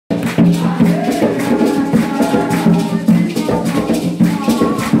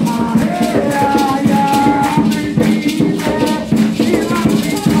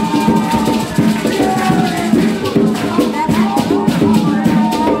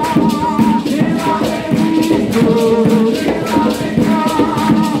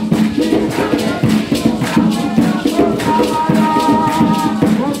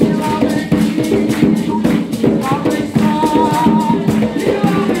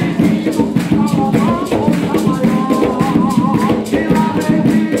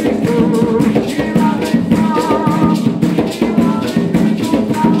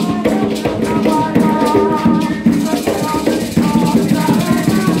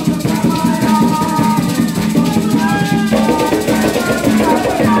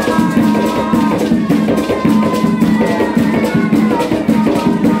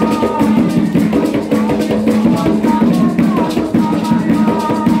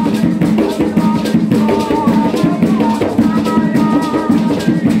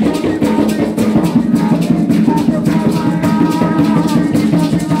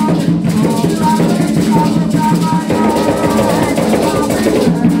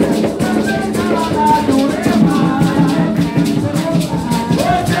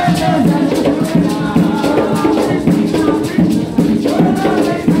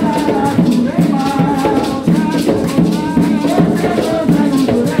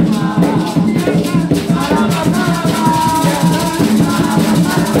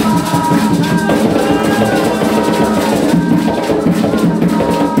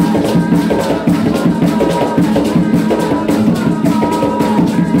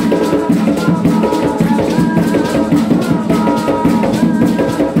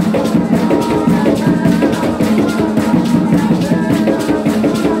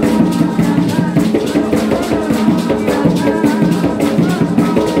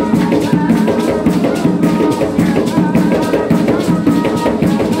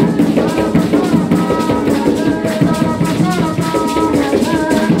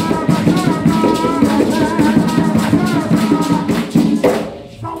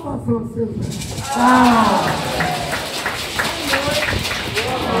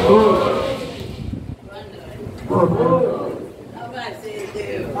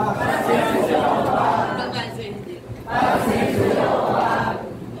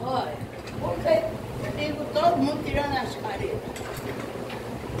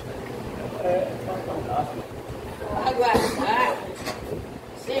Aguardar,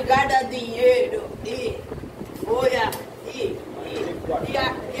 se guarda dinheiro e folha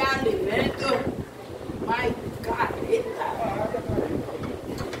e alimento, mas careta.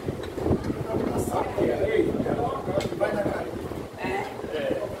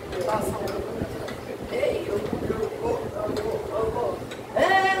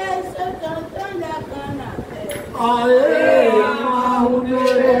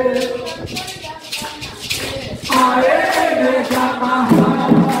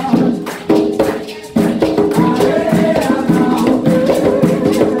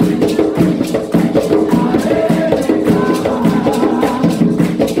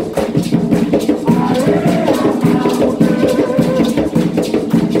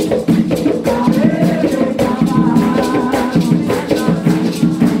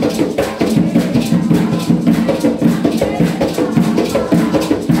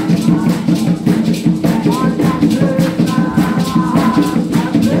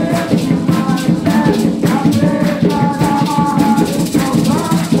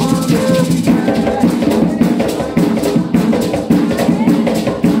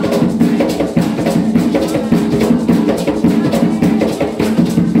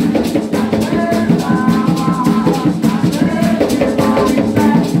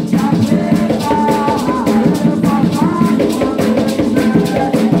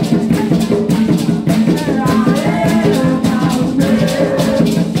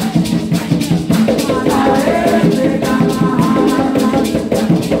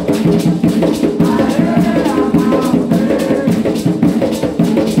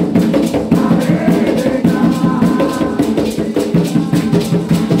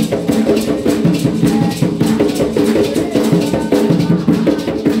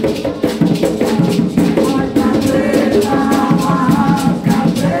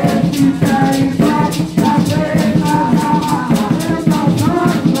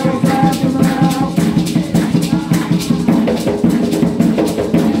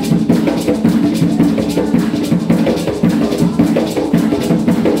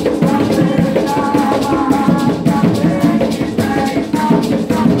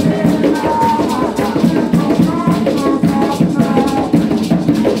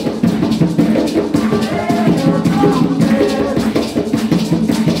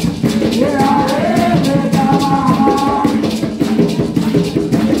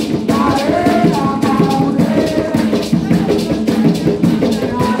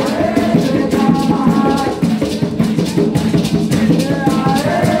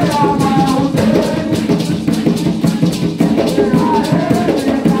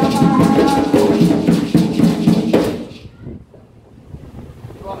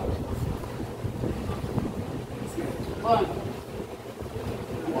 quanto?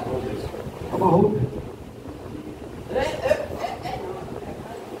 Amarrou.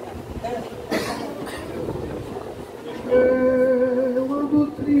 Eu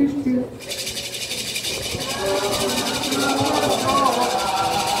ando triste.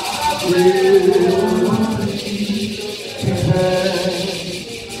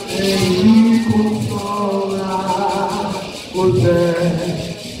 Em me consolar, pois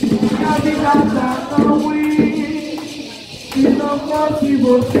minha vida tá tão ruim. Se não fosse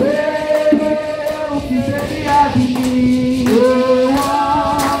você, o que seria de mim? Eu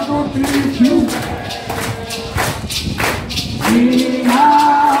ando triste, minha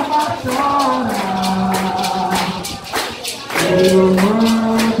alma chora. Eu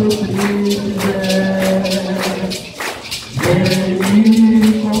ando triste, vem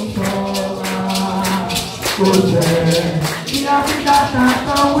me consolar, pois minha vida tá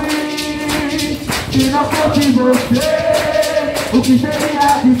tão ruim. Se não fosse você, o que seria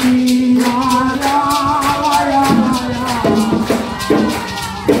de mim? Ai, ai, ai,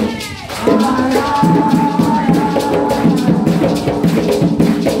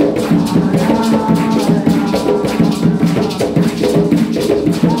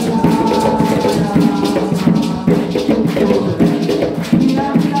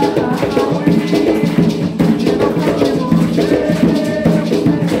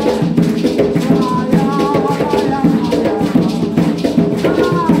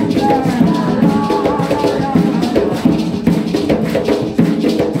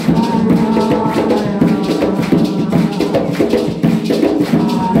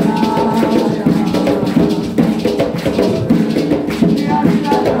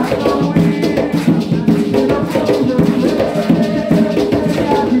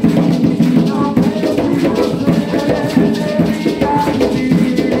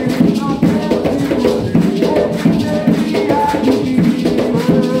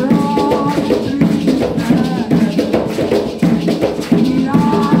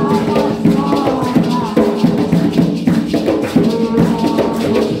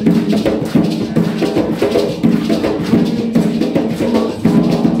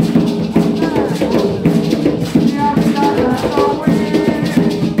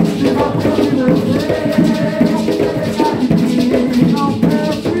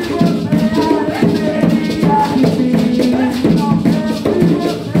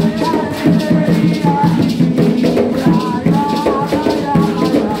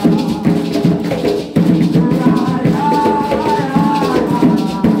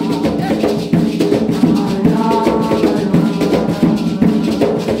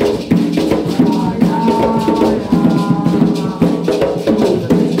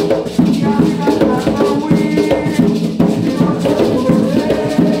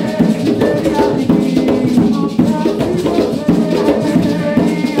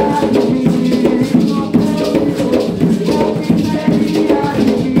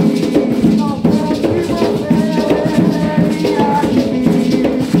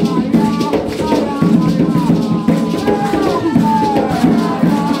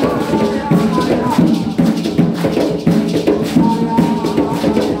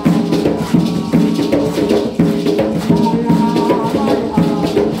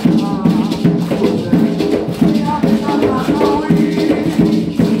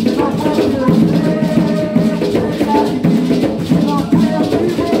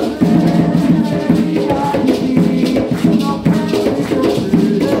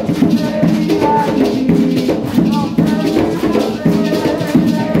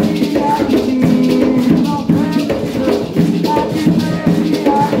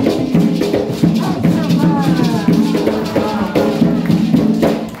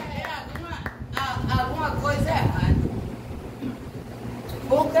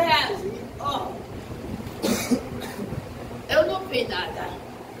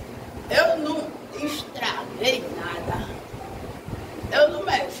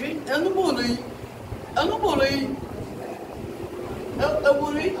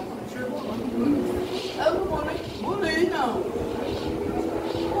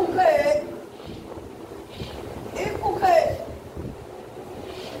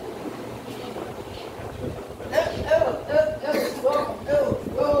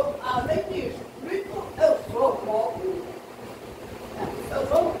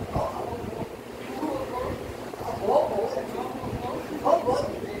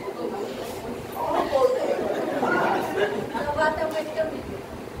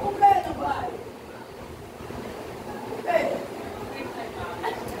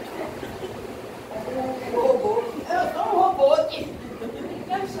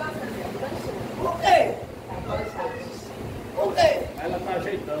 Por quê?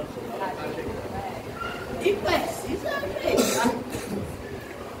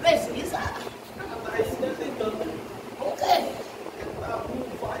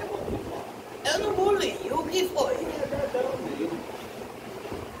 Eu não boli. O que foi?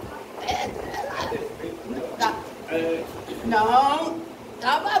 Tá. Não,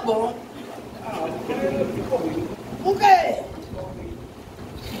 tava bom. O quê?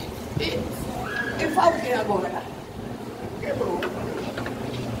 E faz o que agora? Quebrou.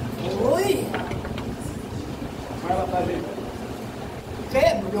 Oi? Mas ela tá ajeitando.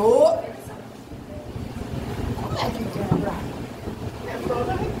 Quebrou? Como é que quebra? Quebrou,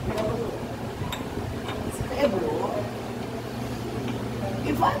 né? Quebrou.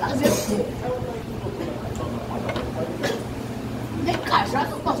 E vai fazer o quê? Nem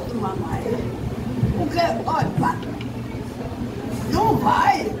cachaça eu posso tomar mais. Porque, olha, pá, não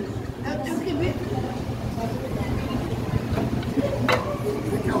vai. Eu tenho que vir.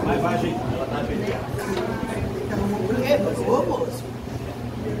 Mas vai ajeitar, ela tá ajeitando. Quebrou, moço.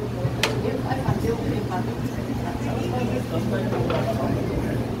 Ele vai fazer o quê?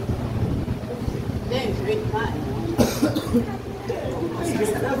 Tem jeito mais.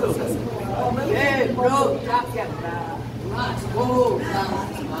 Quebrou, já quebrado. Lascou, já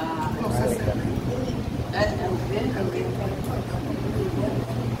lascado. É o vento.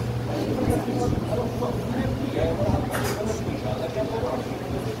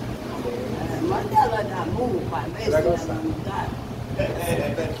 Manda ela dar murro para ver se ela não dá.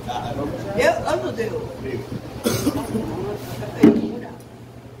 Eu não deu. É frescura.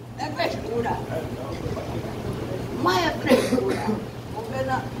 É frescura. Mas é frescura. Porque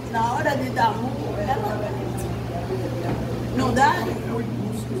na hora de dar murro, ela não dá? É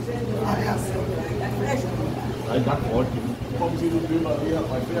frescura. Aí dá corte. O pobrezinho do primo ali,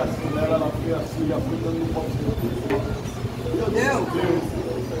 rapaz, foi assim nela, ela foi assim, já foi dando um pobrezinho do primo. Não deu?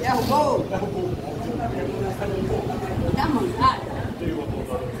 Derrubou? Derrubou o pobre. Dá mancada? Deu a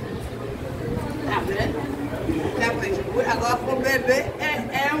porrada. Tá vendo? É frescura. Agora pro bebê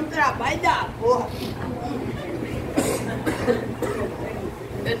é um trabalho da porra.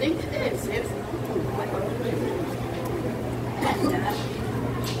 Eu tenho que descer, senão não vai.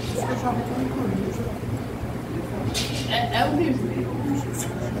 É um desvio.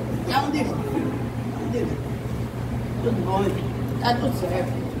 É um desvio. Tudo bom, tá tudo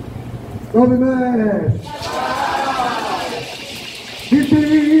certo. Salve, mestre! De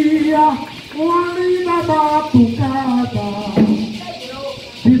dia, uma linda batucada.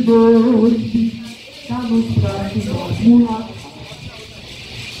 De noite, tá nos braços das mulatas.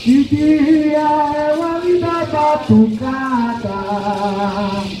 De dia, é uma linda batucada.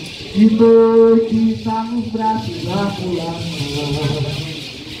 De noite, tá nos braços das mulatas.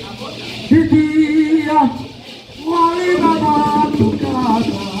 De dia, uma linda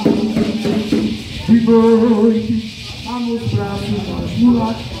batucada. De noite, tá nos braços das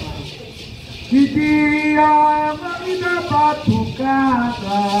mulatas. De dia, é uma linda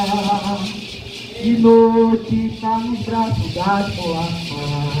batucada. De noite, tá nos braços das mulatas.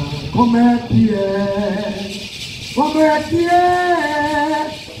 Como é que é? Como é que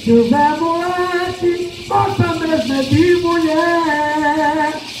é? Seu Zé moleque, gosta mesmo de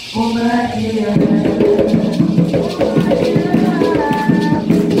mulher. Como é que é?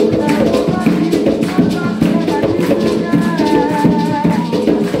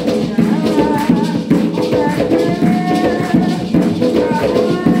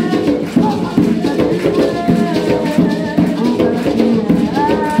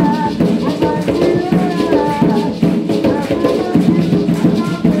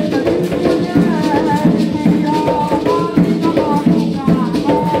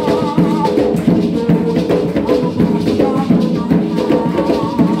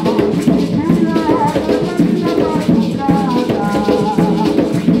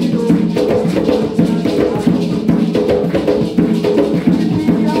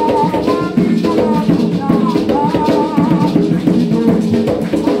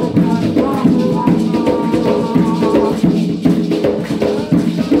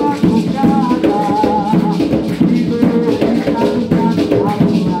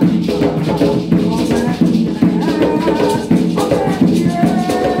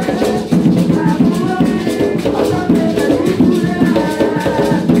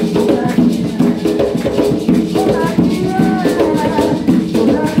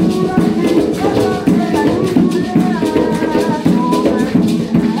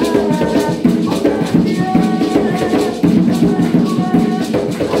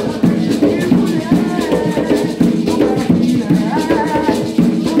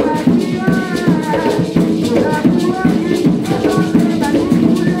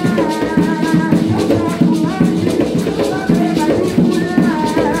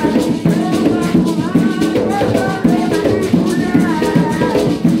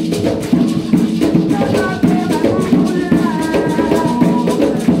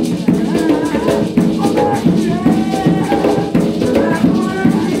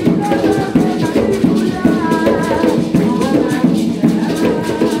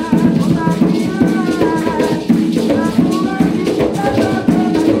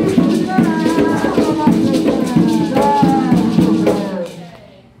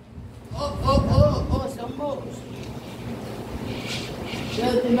 Se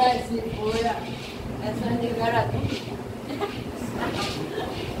eu tivesse folha, essa nega era tudo.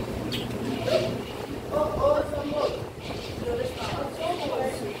 Ô, seu moço,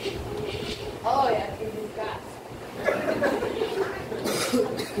 olha aqui no caso.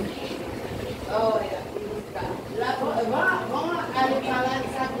 Olha aqui no caso. Vamos ali falar de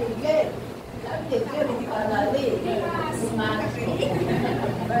sabe o quê? Sabe o que ele fala ali? Vamos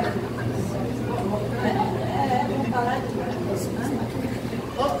falar de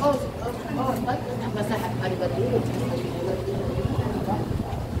passar a ligadeira.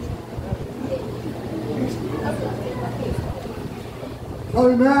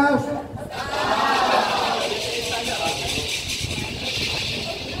 Salve, mestre!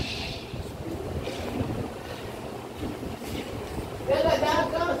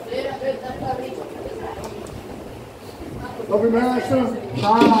 Salve, mestre!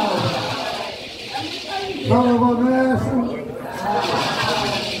 Salve! Salve, mestre!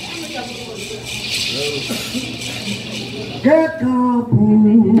 Que campo!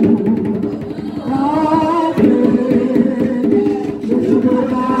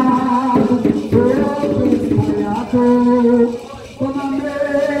 Tô na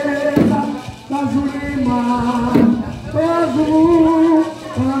mesa da jurema, azul,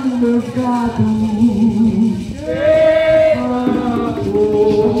 tá no meus gatos.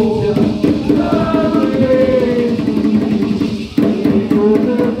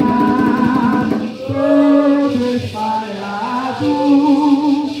 Todo espalhado,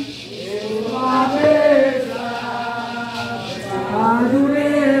 na mesa da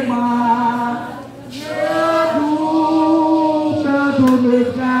jurema.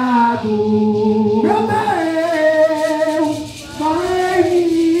 Meu Deus, vai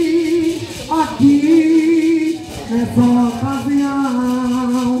aqui nessa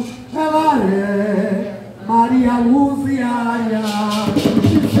ocasião. Ela é Maria Luziária,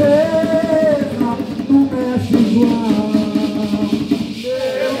 princesa do Mestre Zé.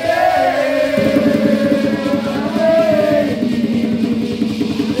 Meu Deus,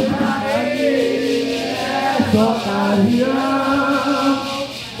 essa ocasião.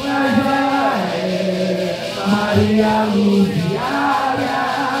 Maria Luziária,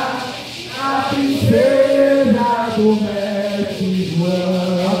 a princesa do Mestre Zé.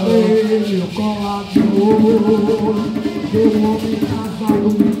 Meu colador, meu homem casado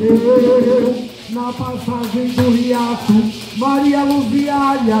me deu na passagem do riacho. Maria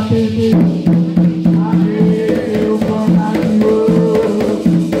Luziária perdeu. Meu colador,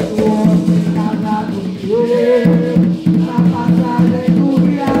 meu homem casado me deu na passagem do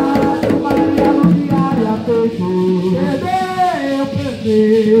riacho. Maria Luziária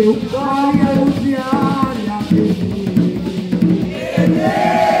perdeu, Maria Luziária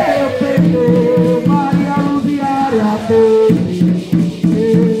perdeu, Maria Luziária perdeu,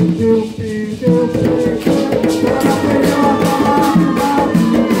 ela perdeu a palavra.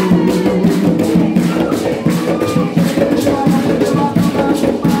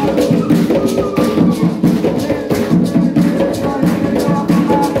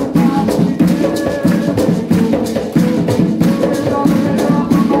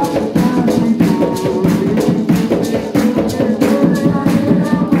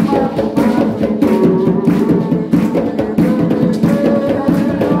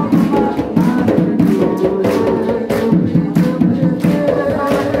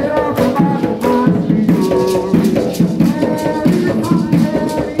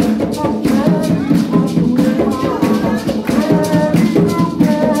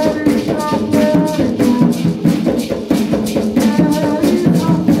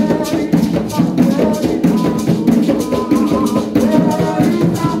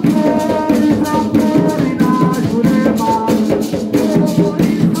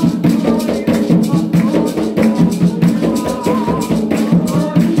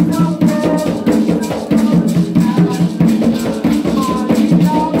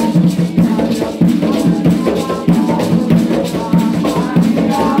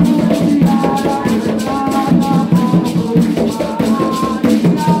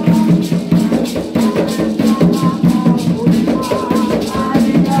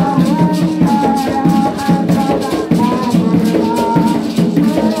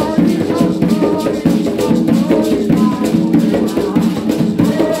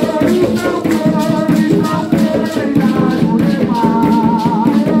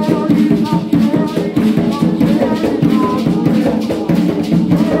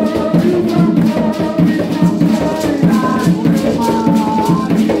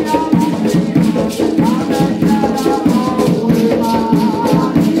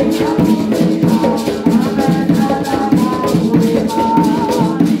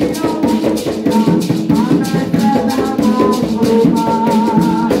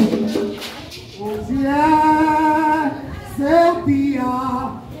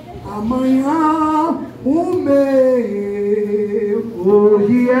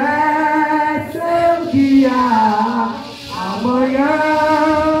 Hoje é seu dia, amanhã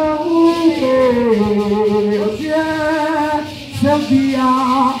o meu. Hoje é seu dia,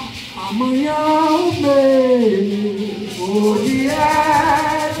 amanhã o meu. Hoje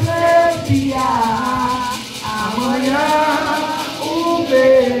é seu dia, amanhã o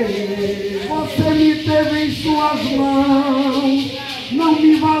meu. Você me teve em suas mãos, não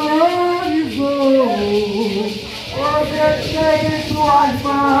me valorizou. Hoje eu cheguei em suas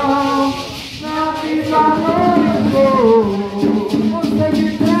mãos, não me valorizou. Você me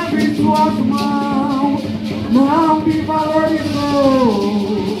teve em suas mãos, não me valorizou.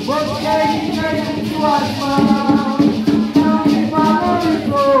 Você me teve em suas mãos, não me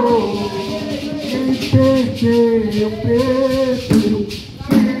valorizou. Quem perdeu, perdeu.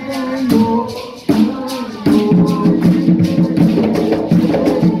 Quem ganhou, ganhou.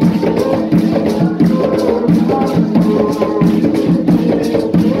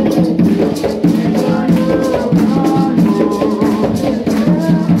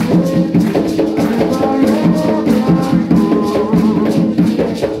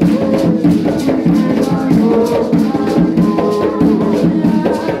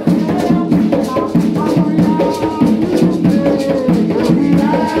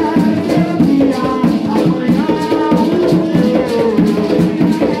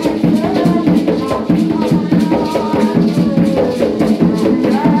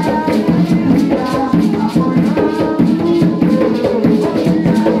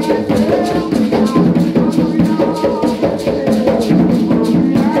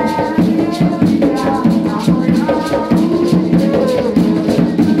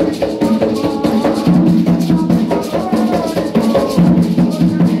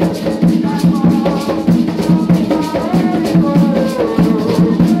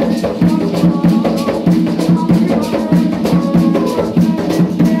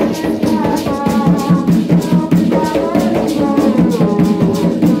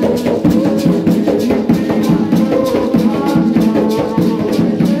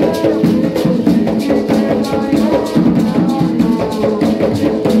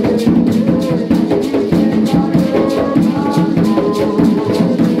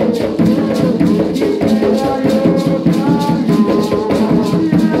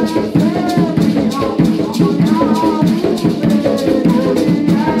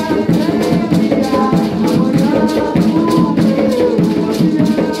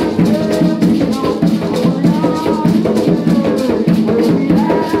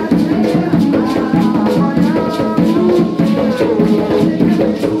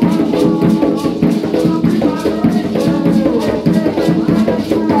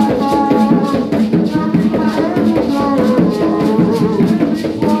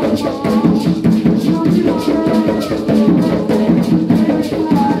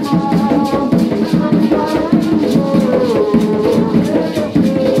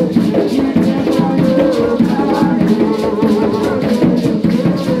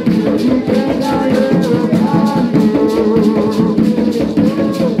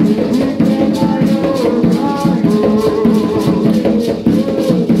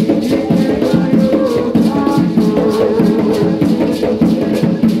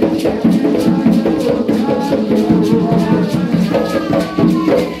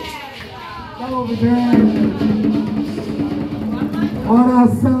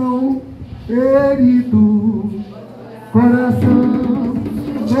 Coração ferido, coração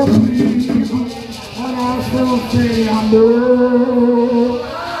sofrido, coração sem amor.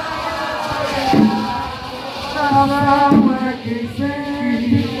 Não é quem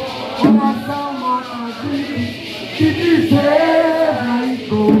sente, coração maldito, que deseja e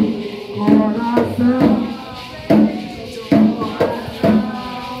com coração.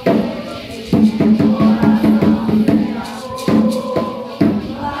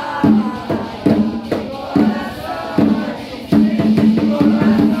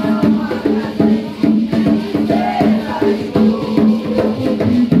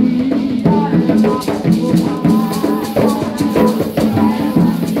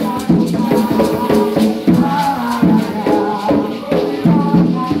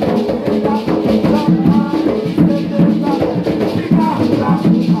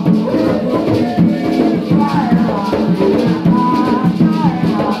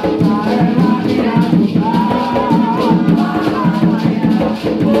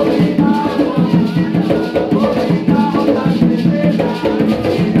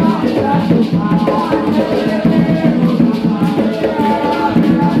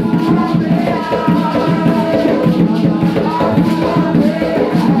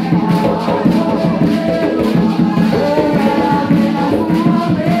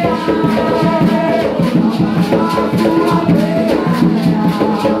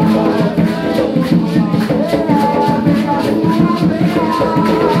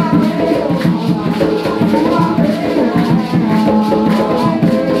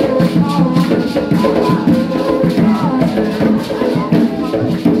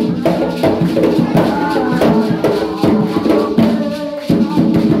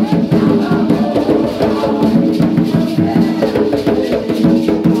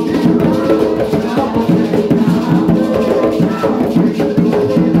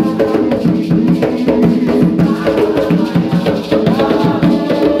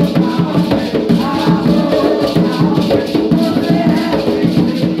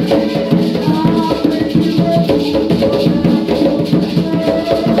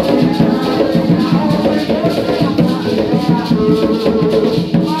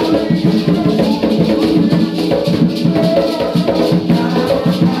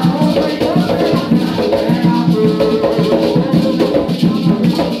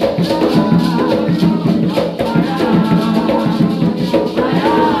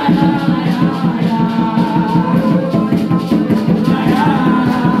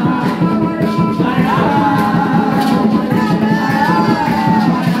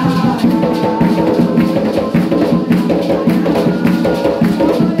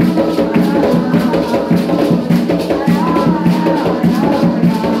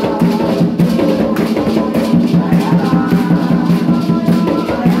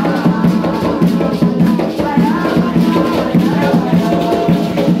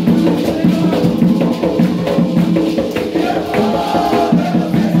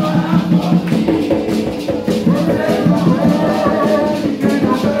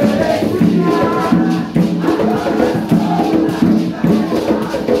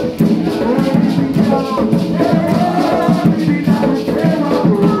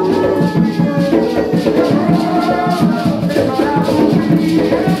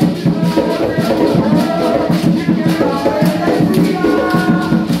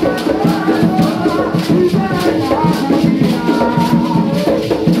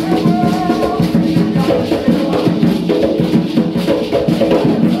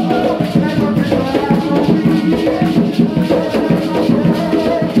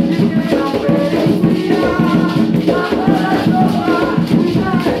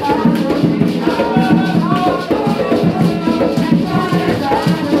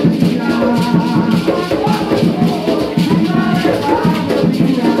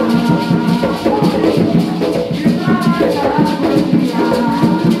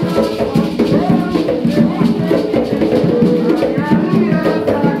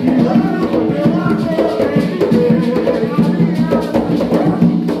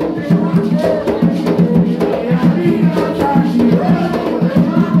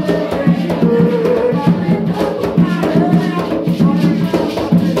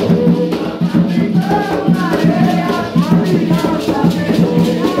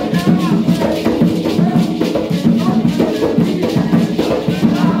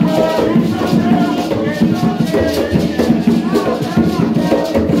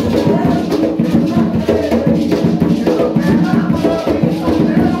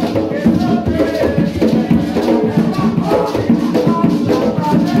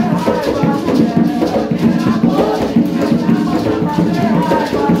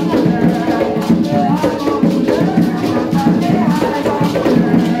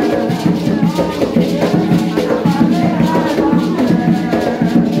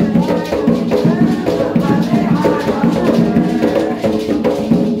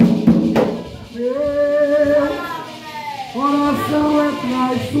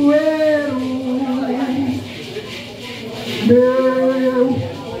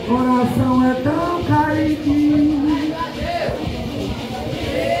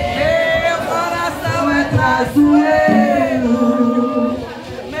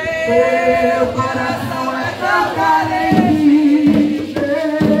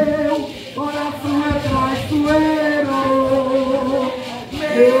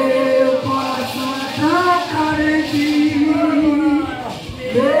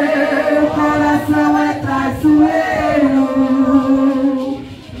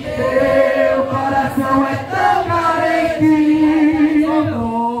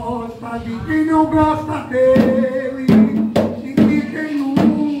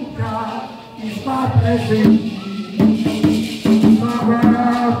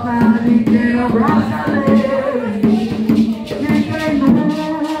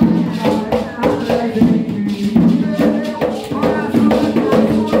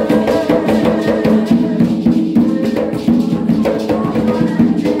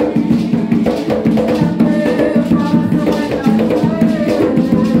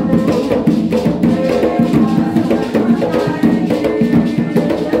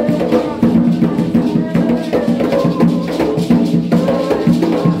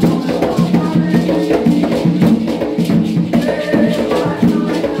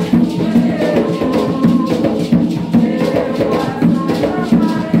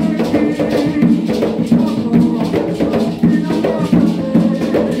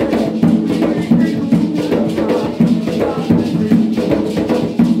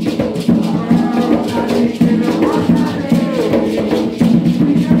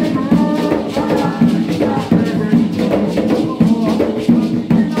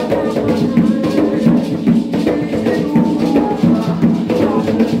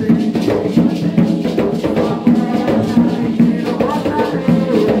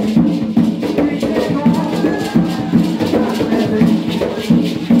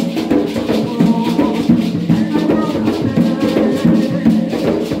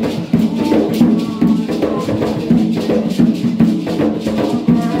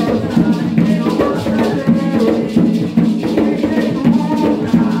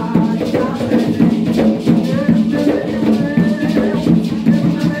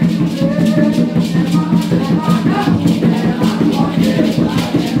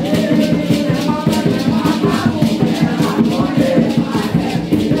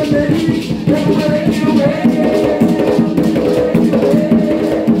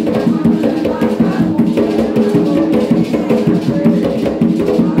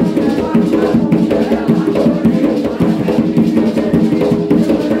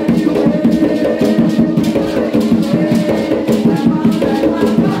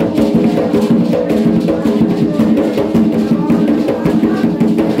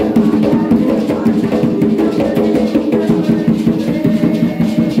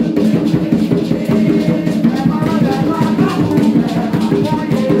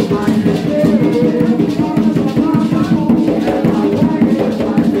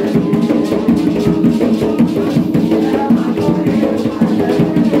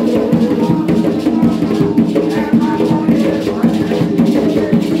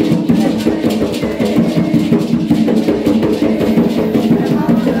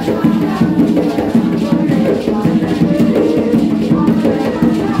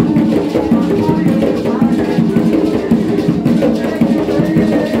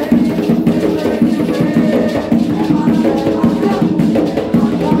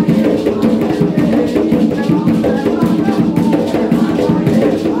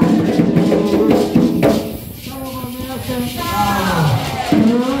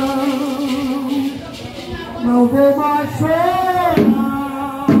 Não vou mais chorar,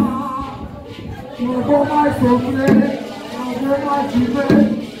 não vou mais sofrer, não vou mais viver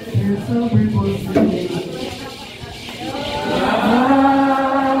pensando em você.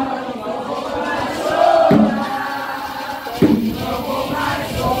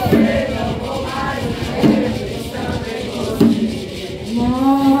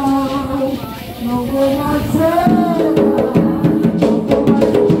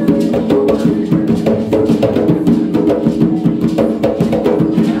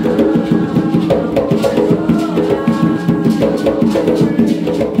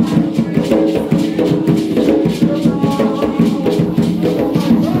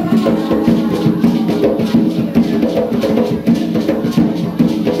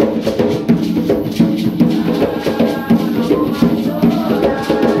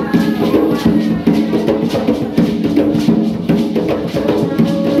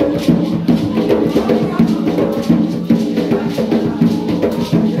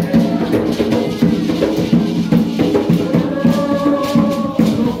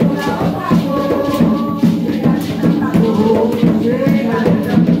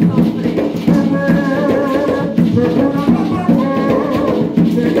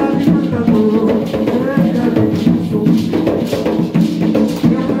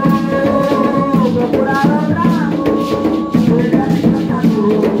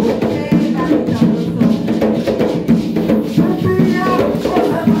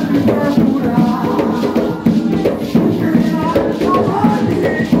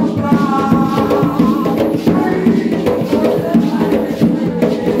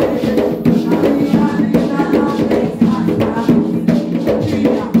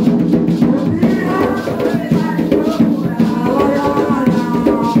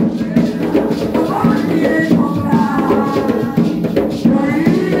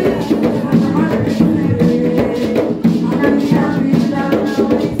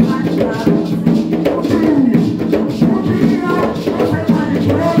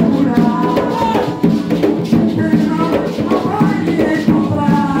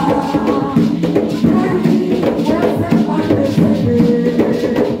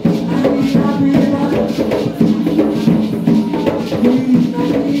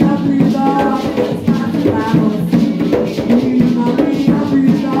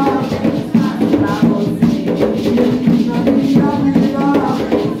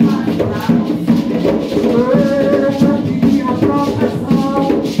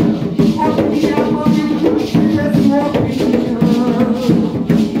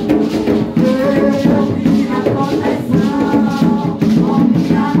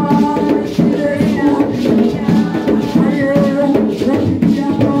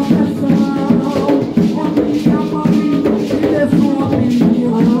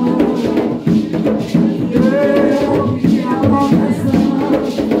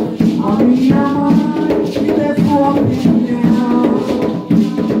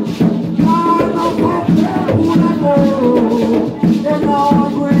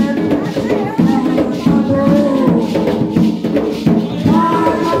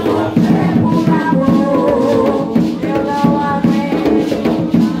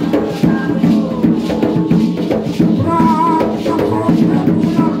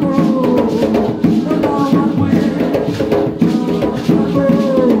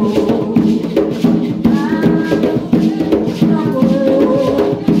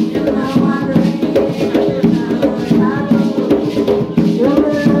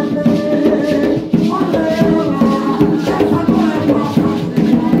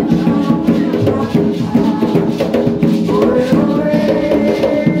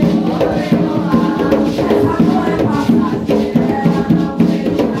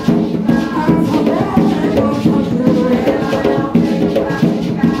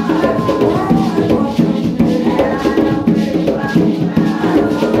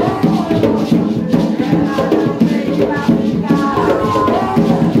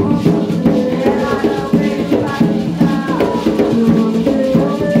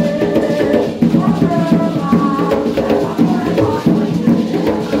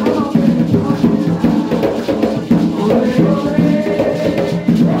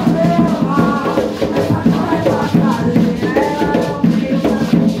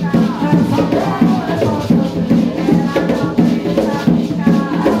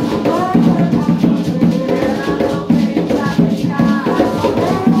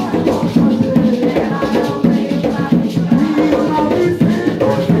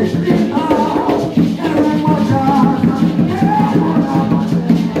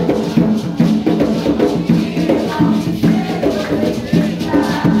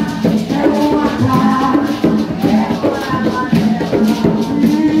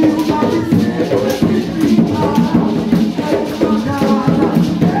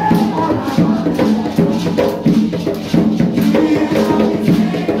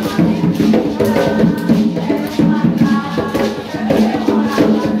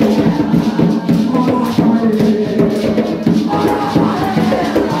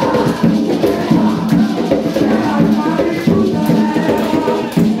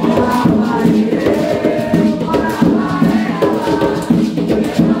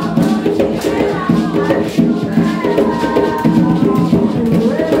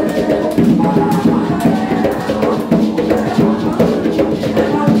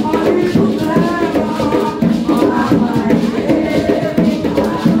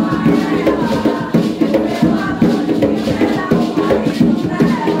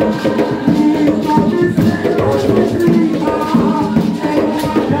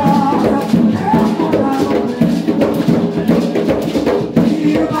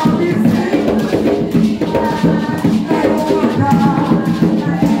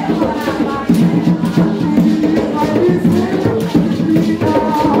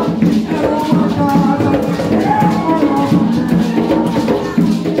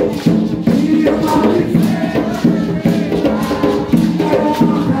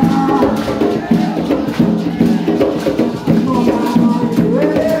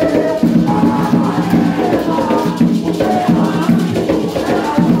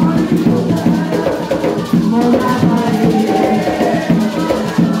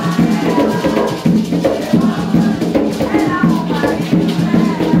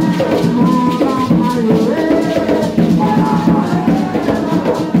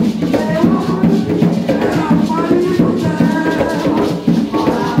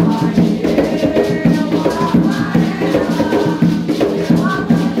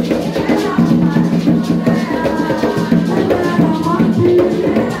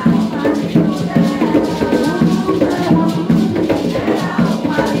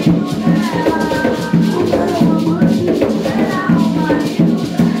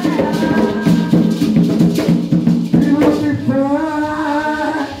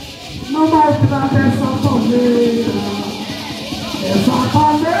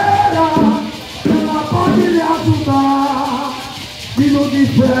 palmeira, ela pode lhe ajudar. Filho de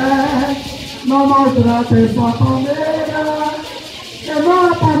fé, não maltrata essa palmeira. Eu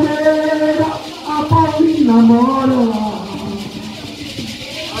não é palmeira, a Paulina mora.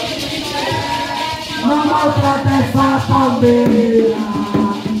 Não maltrata essa palmeira.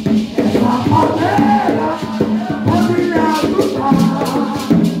 Essa palmeira pode lhe ajudar.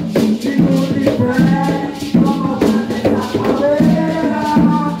 Filho de fé, não maltrata essa palmeira.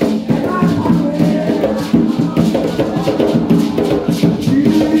 Essa palmeira.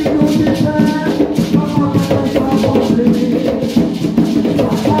 Filho de fé, não maltrata essa palmeira.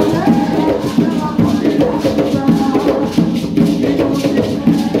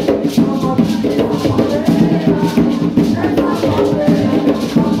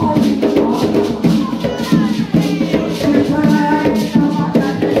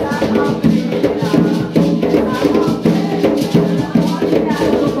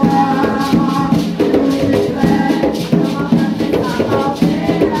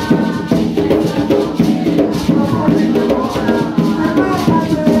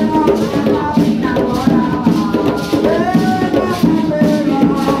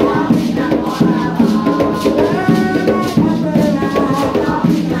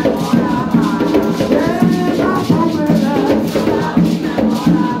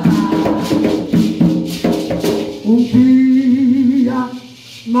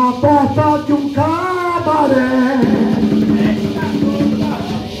 Na porta de um cabaré,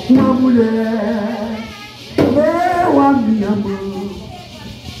 uma mulher leu a minha mão.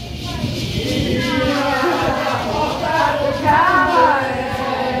 Na porta do cabaré,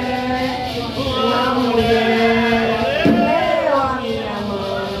 uma mulher leu a minha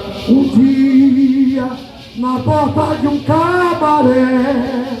mão. Um dia, na porta de um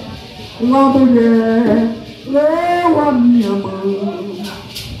cabaré, uma mulher leu a minha mão.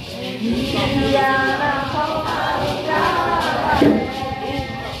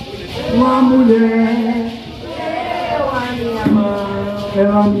 Uma mulher Leu a minha mão.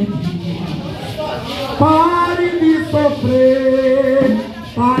 ela me diz: pare de sofrer,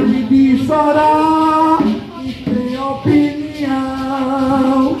 pare de chorar e tenha opinião.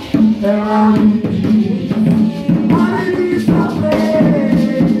 Ela me diz: pare de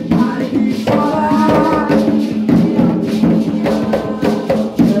sofrer, pare de chorar.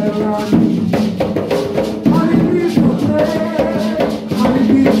 Ela me diz: pare de sofrer, pare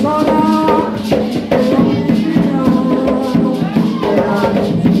de chorar.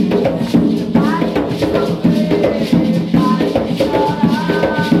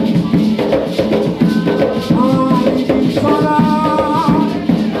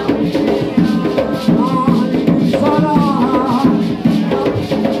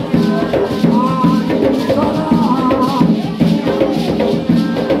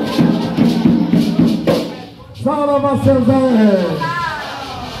 Mestre Zé,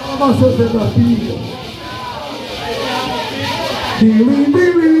 Mestre Zé da filha, dilim,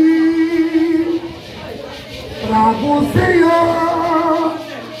 bravo Senhor,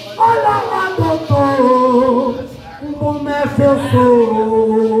 olha lá doutor, um bom mestre eu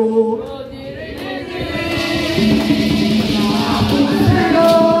sou. Bravo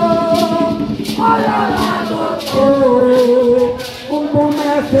Senhor, olha lá doutor, um bom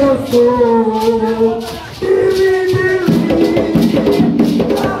mestre eu sou.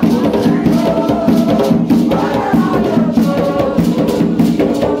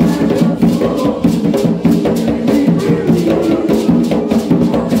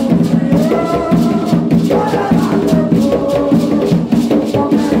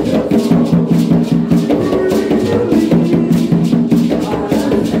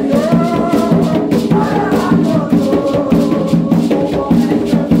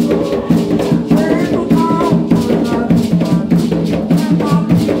 Educar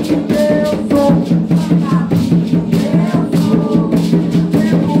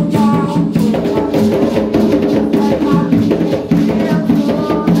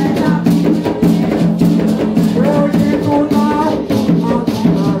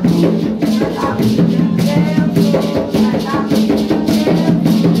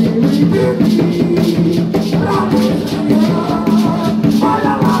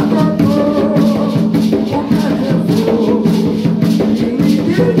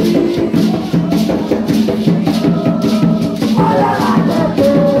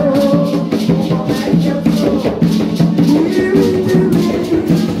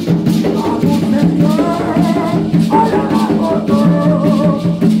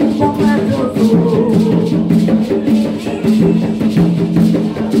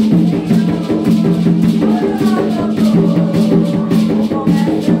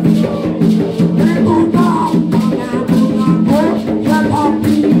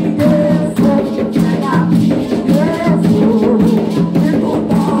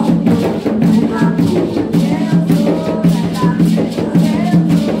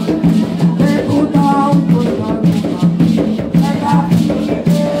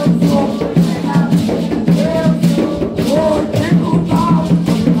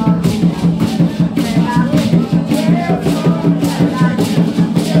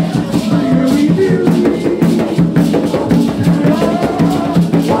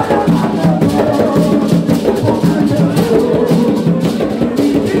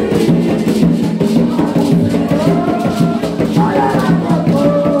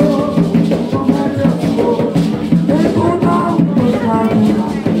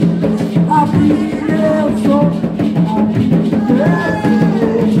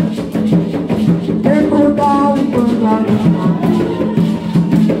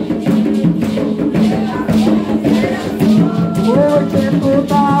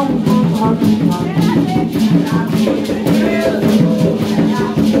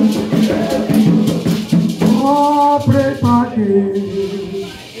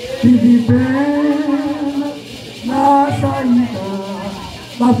vivendo na saída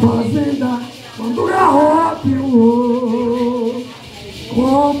da fazenda, quando o garrote voou,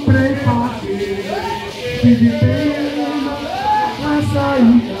 comprei paquete. Vivendo na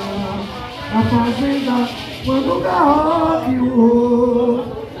saída da fazenda, quando o garrote voou,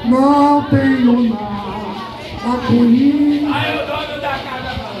 não tenho nada com isso. Aí o dono da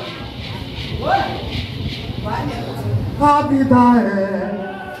casa falando. A vida é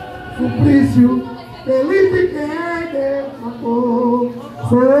suplício, feliz de quem Deus matou.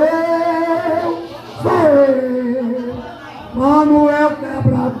 Sou eu, Manuel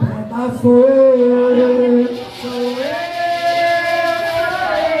quebra-pedra, sou eu.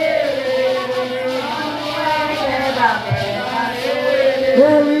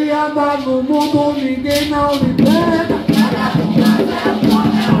 Ele anda no mundo, ninguém não lhe pega.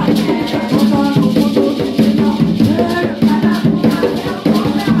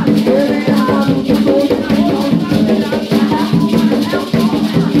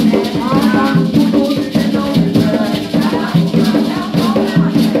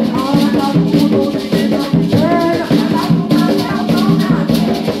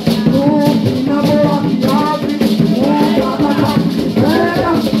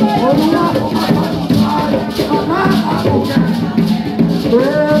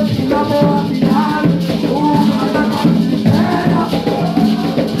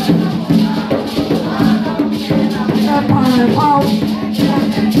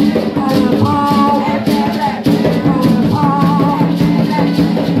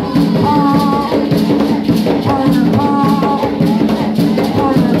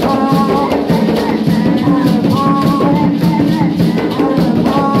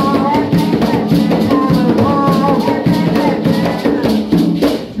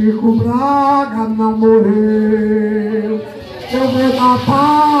 Chico Braga não morreu, eu vou dar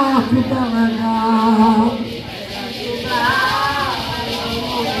parte do delegado.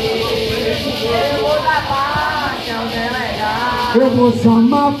 Eu vou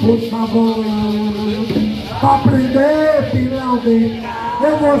chamar a força volante pra prender pilão dele.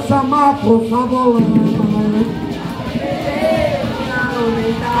 Eu vou chamar a força volante.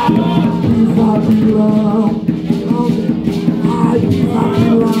 Pisa pilão, pilão dele. Ai, pisa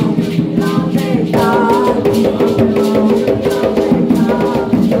pilão, pilão dele. Ai, pisa pilão.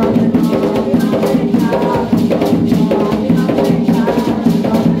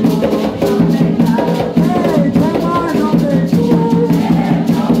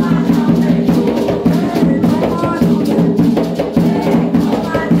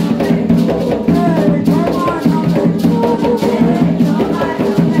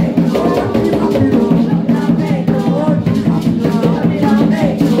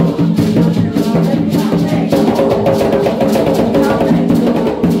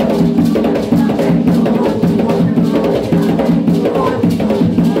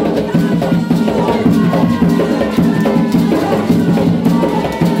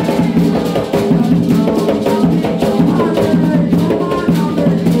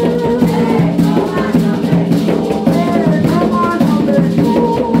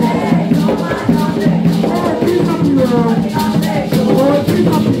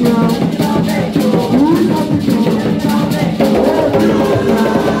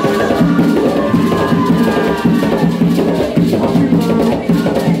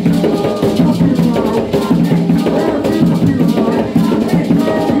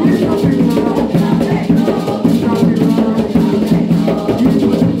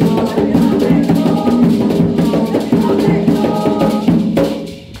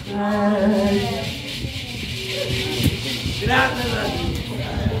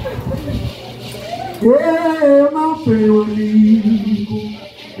 Eu não tenho amigo,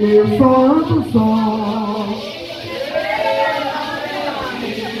 eu só ando só.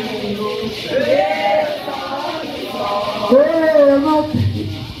 Eu não tenho.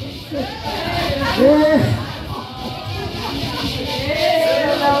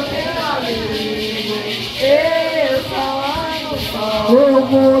 Eu não tenho amigo, eu só ando só. Eu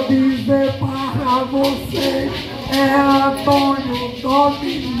vou dizer para você, é Antônio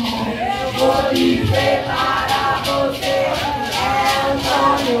Dominó. Vou dizer para você, é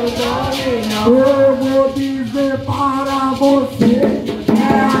Antônio Dominó. Eu vou dizer para você,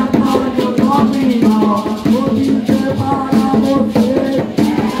 é Antônio Dominó. Vou dizer para você,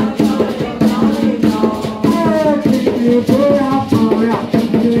 é Antônio Dominó. Eu que beber apanha,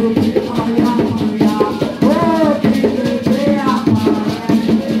 eu que vai apanhar. Eu que beber apanha, eu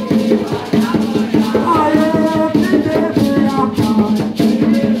que vai apanhar.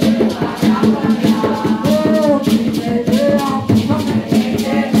 Eu que beber apanha. Eu que beber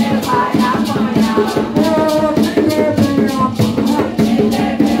apanha.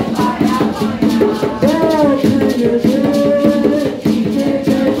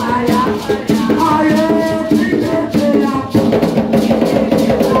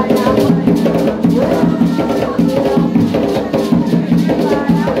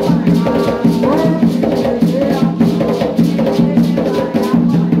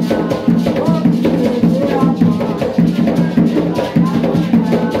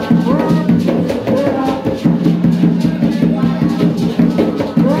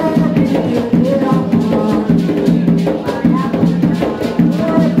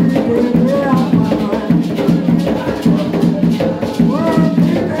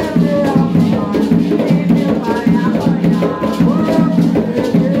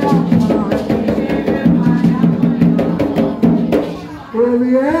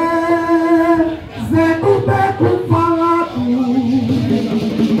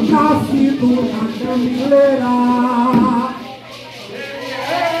 nascido na gamileira.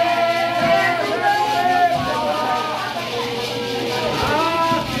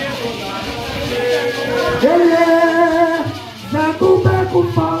 Ele é Zé do Beco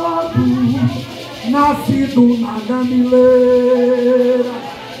falado, nascido na gamileira.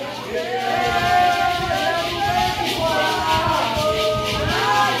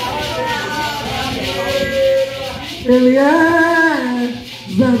 Ele é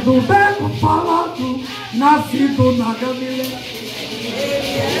Zé do Beco falado, nascido na gamileira.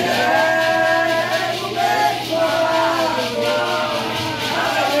 Ele é do Beco falado.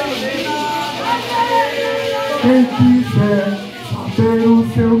 Quem quiser saber o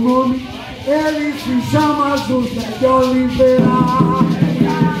seu nome, ele se chama José de Oliveira.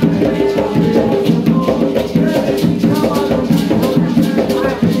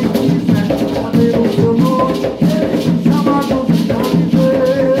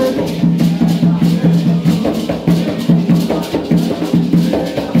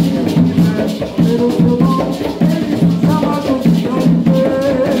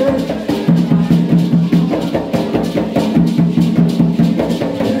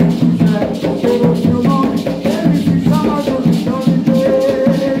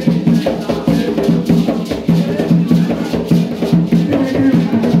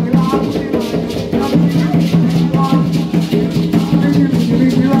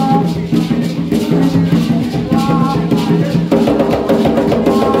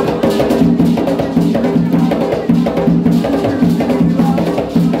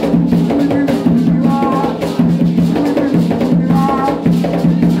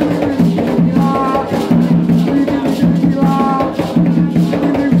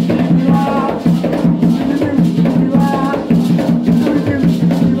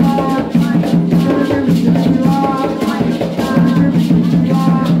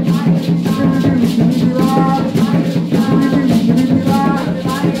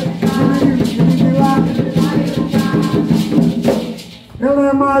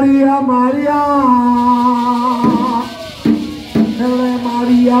 Maria, Maria, ela é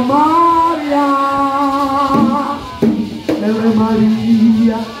Maria, Maria, ela é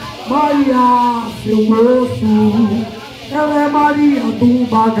Maria, Maria, seu moço, ela é Maria do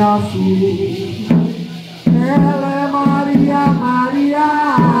bagaço, ela é Maria,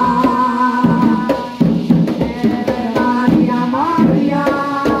 Maria.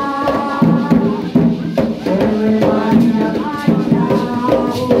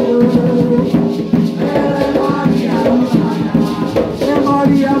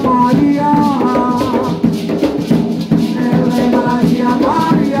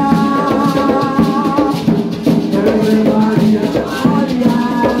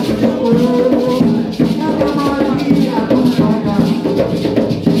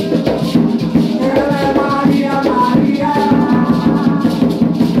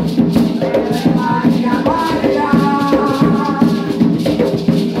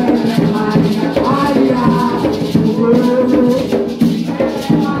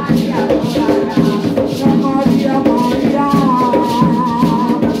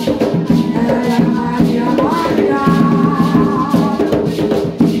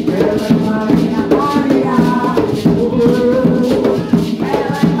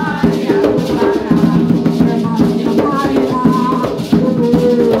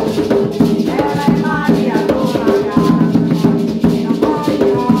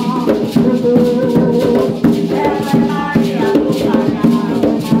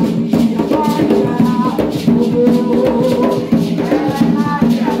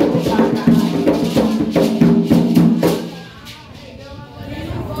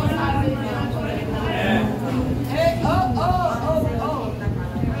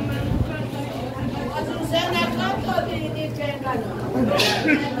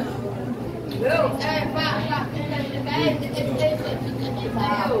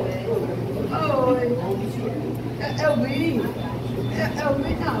 Eu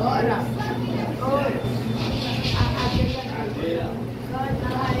vi na hora.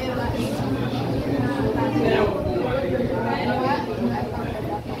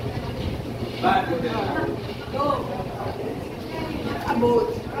 Acabou.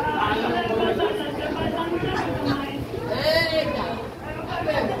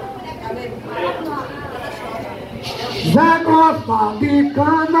 Zé gosta de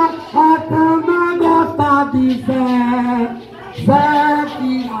cana, a cana gosta de Zé. Zé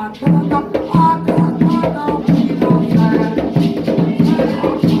tira cana, a cana não tira Zé. Zé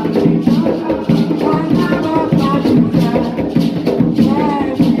gosta de cana, a cana gosta de Zé. Zé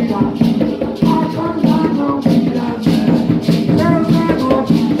tira cana, a cana não tira Zé. Zé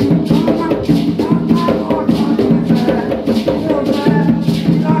gosta de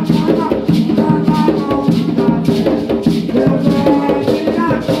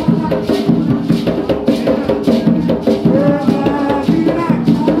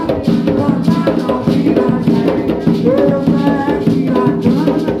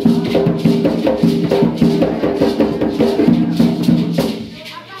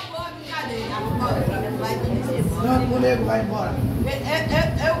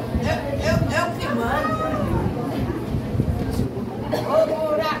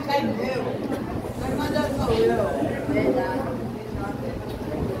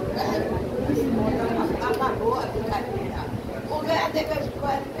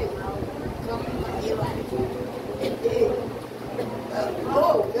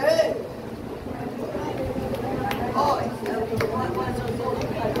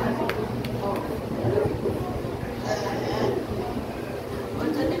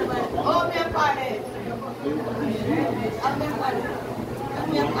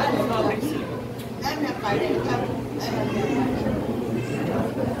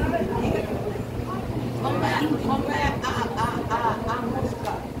Como é a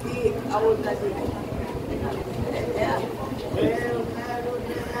música que a outra diz? Eu quero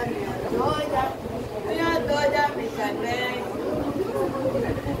ver a minha doida me cai bem.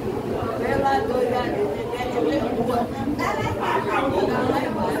 Pela doida me rua.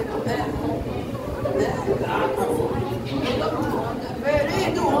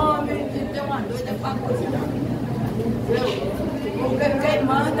 Ferido homem que tem uma doida para cozinhar. Porque quem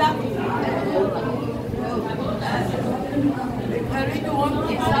manda é ela. Ferido homem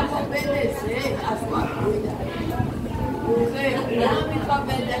que sabe obedecer a sua doida. Porque o homem que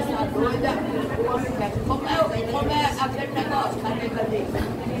obedece a doida, o homem quer. Como é aquele negócio, cadê?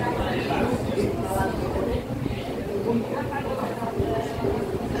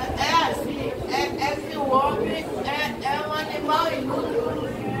 É assim, é que o homem é um animal inútil.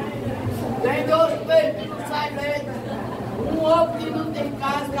 Tem 2 peitos que não sai leite, um ovo que não tem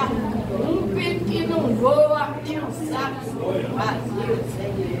casca, um pinto que não voa e um saco vazio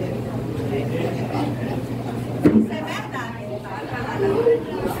sem dinheiro. Isso é verdade.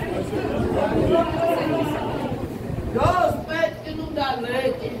 2 peitos que não dá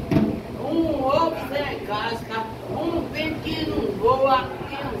leite, um ovo sem casca, um pinto que não voa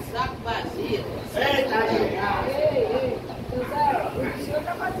e um saco vazio. Eita, Ei, José, o senhor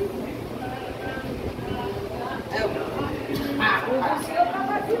está fazendo. O senhor está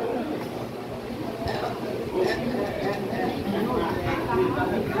fazendo.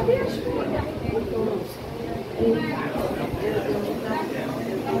 Cadê a escolha?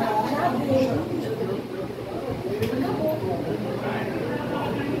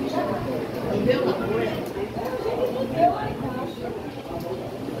 Deu uma coisa.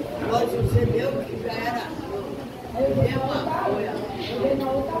 Agora, se você deu, que já era. Deu uma coisa.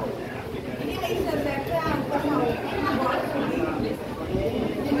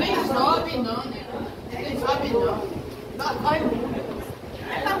 Ninguém sobe, não, né? Ninguém sobe, não. Nós corremos muito.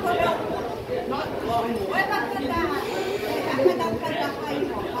 Nós corremos.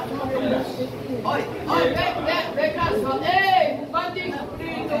 Olha, vem cá só. Ei, bandido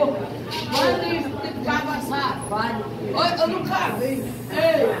caba safado. Olha, eu nunca vi.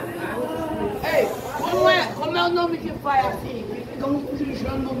 Ei, como é o nome que faz assim? Que fica um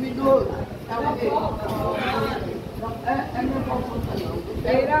cochichando no ouvido do outro. É o quê? Não consulta não.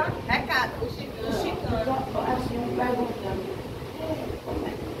 Feira, recado. O Chicano. Assim, perguntando.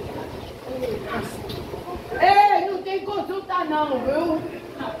 Ei, não tem consulta não, viu?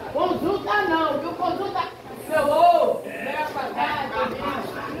 Consulta não, viu? Consulta. Seu ovo, vem pra cá,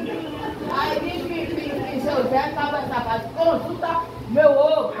 aí diz que seu Zé estava safado. Consulta meu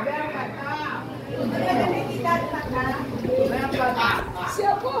ovo, vem pra cá. Vem pra cá. Se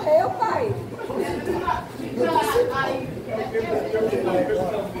ocorreu, pai. Aí,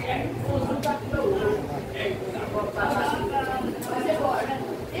 consulta meu ovo.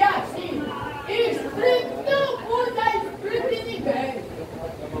 E assim, espírito não cuida espírito de ninguém.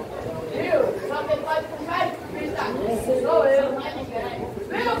 Viu? Só quem pode puxar espírito aqui sou eu, não é ninguém.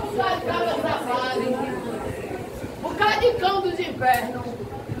 Viu? Por causa de cabra safado. Por causa de cão dos infernos.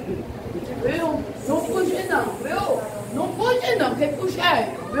 Viu? Não puxe não, viu? Não puxe não, quem puxa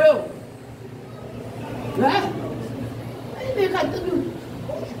é eu, viu? Né? Aí fica tudo.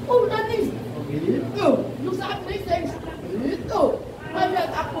 O nariz. Espírito. Não sabe nem ser espírito. Mas já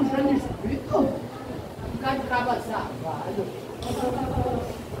tá puxando espírito. Por causa de cabra safado.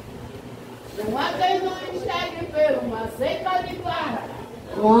 Não há quem não enxergue por uma seca de vara.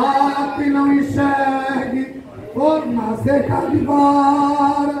 Há quem não enxergue por uma seca de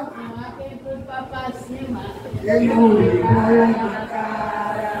vara. Não há quem puxe pra cima. Quem não lhe caia na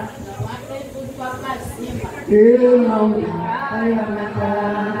cara. Não há quem puxe pra cima. Quem não lhe caia na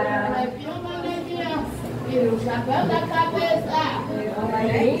cara. Leve uma neguinha, tira o chapéu da cabeça.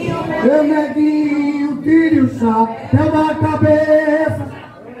 Meu neguinho, tire o chapéu da cabeça.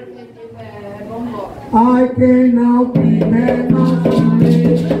 Ai, quem não tiver, não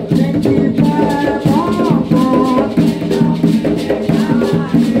tiver. Quem tiver, não pode.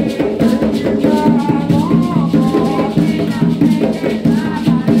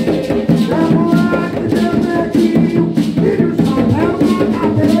 É moleque, meu neguinho, tire o chapéu da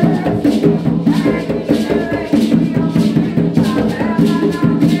cabeça.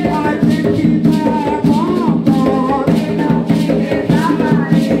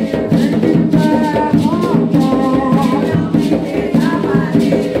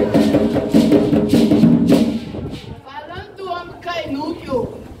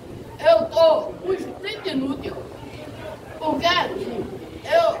 Ou um espírito inútil. Porque assim,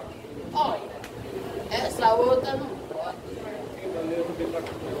 olha, essa outra não pode.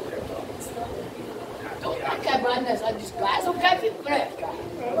 Tu tá quebrando essa desgraça, o que é que presta?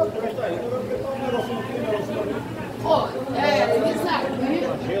 Pô, isso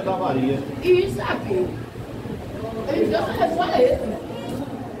aqui. Cheia da Maria. Isso aqui. Então é só esse.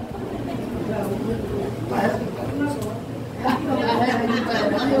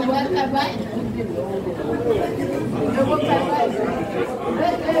 Eu vou acabar tudo de novo. Eu vou acabar isso.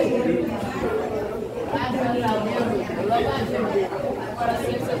 Graças a Deus, louvado seja. Agora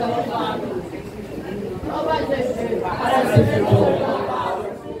sim você está louvado. Louvado seja. Agora sim você está louvado.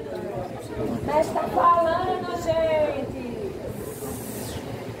 Mas está falando, gente.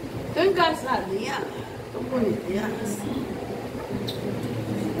 Tô engraçadinha. Tô bonitinha.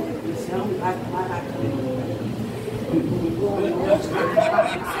 Isso é um gato maravilhoso.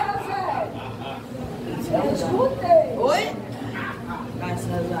 Eu escutei. Oi?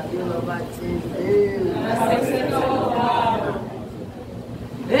 Graças a Deus, louvado seja Deus. Graças a Deus.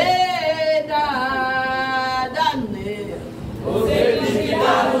 Eita, Daniel. Você diz que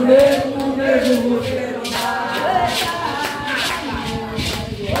dá no mesmo você não dá.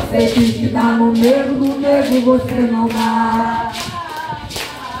 Você diz que dá no mesmo você não dá.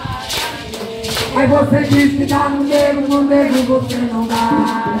 Aí você diz que dá no mesmo você não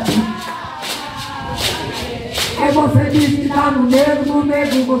dá. Aí você diz que dá no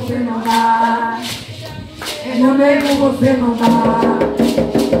mesmo você não dá. No mesmo você não dá.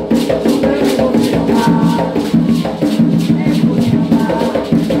 No mesmo você não dá.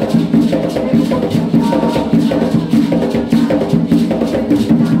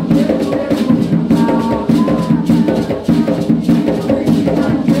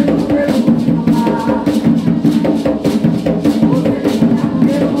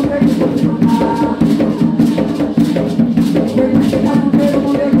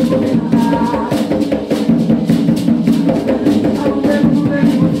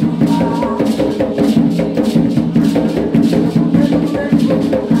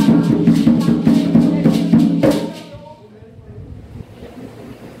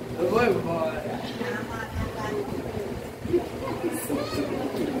 Eu vou embora.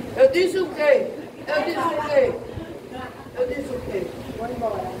 Eu disse o quê? Eu disse o quê? Eu disse o quê? Vou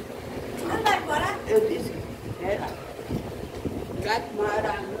embora. Não vai embora? Eu disse que era gato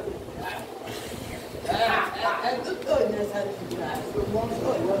maravilhoso. É tudo doido nessa desgraça. O bom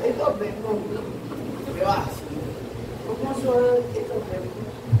sou eu estou bem, eu acho. O bom sou eu estou bem.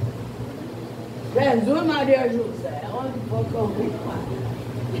 Jesus, Maria José, onde for que eu vim para?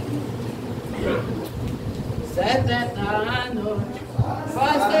 70 anos,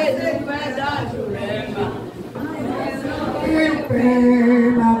 fazer de pé da jurema. Que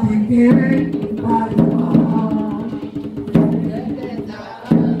pena de quem vai embora.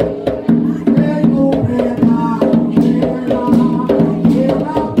 Tenho pena, eu não tenho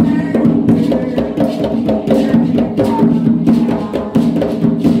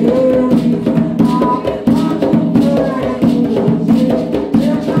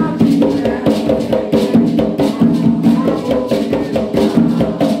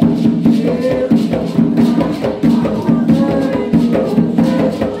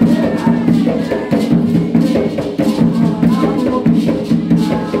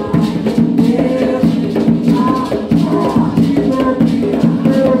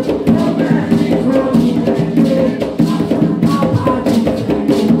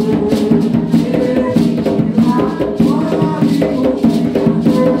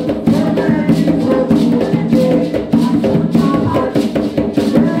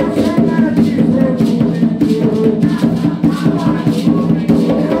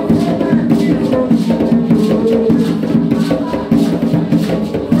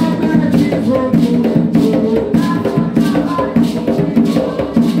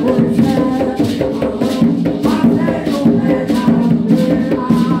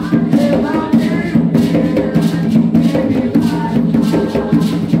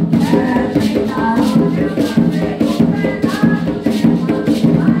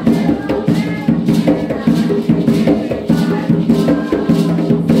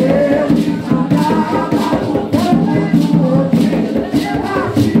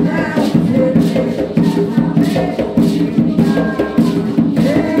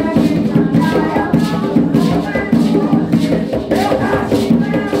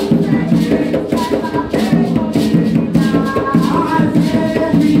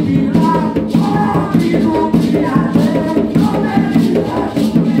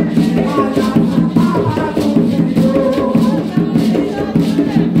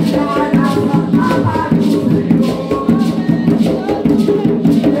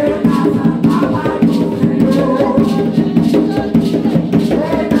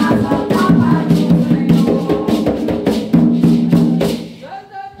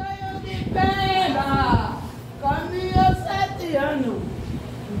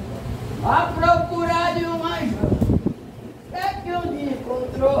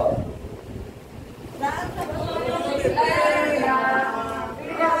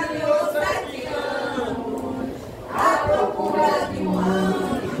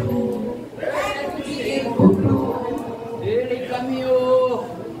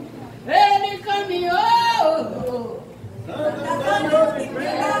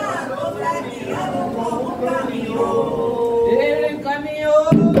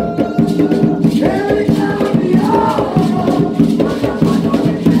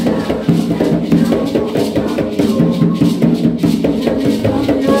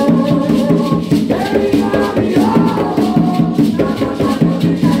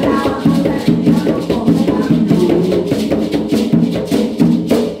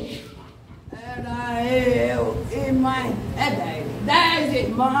meus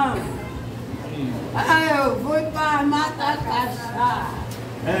irmãos. Eu fui para matar caçar.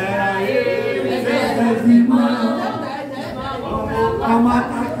 Era eu e meus irmãos. Pra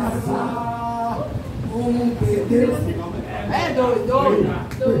matar caçar. Um perdeu-se. É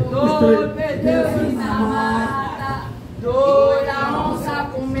dois perdeu-se na mata. Dois a onça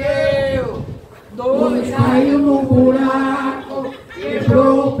comeu. Dois Caiu no buraco.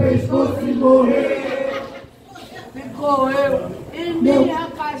 Quebrou o pescoço e morreu. ficou eu e minha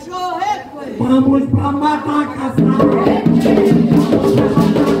cachorra. Vamos pra matar caçar.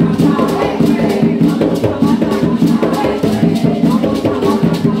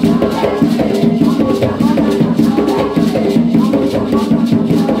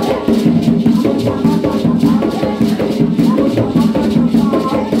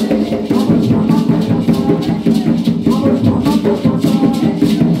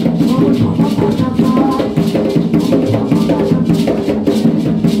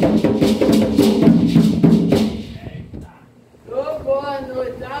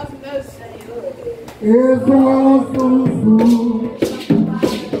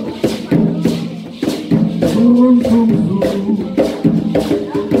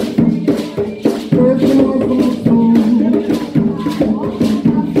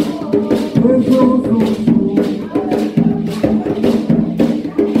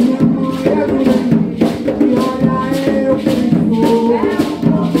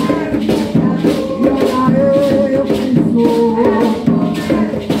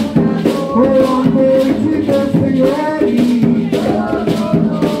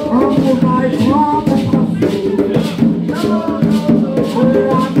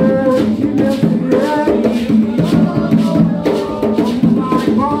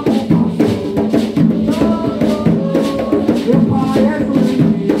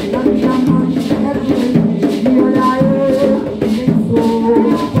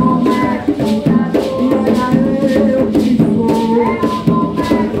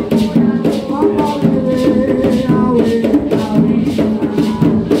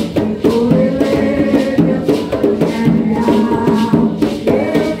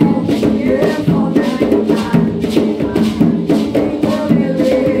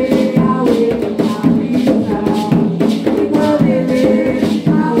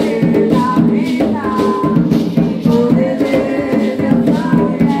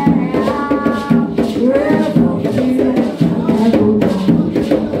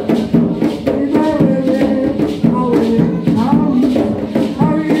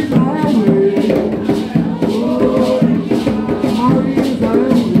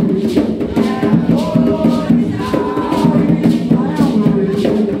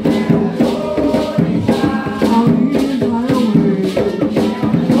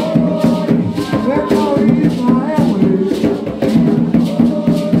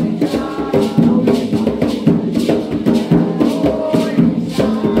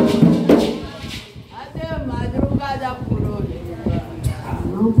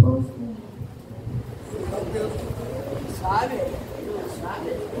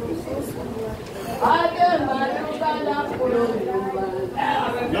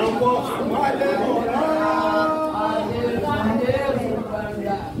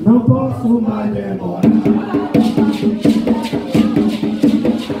 Não posso mais demorar.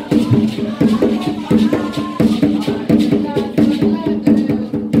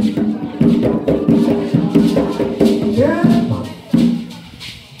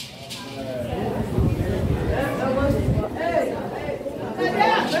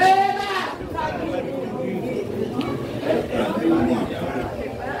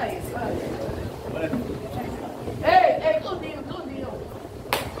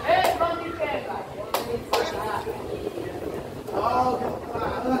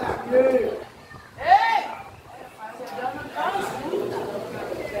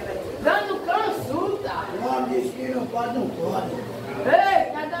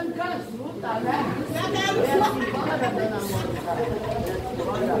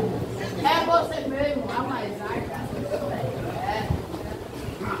 É você mesmo, a mais alta. É.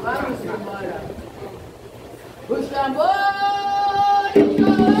 Vamos embora. Os tambores,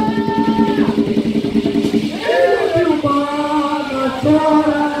 Filho de humana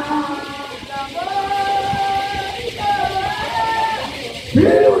chora.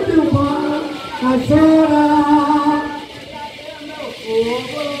 Filho de humana chora.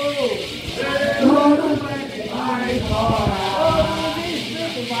 Vai embora.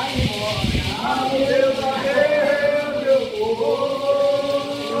 vai embora.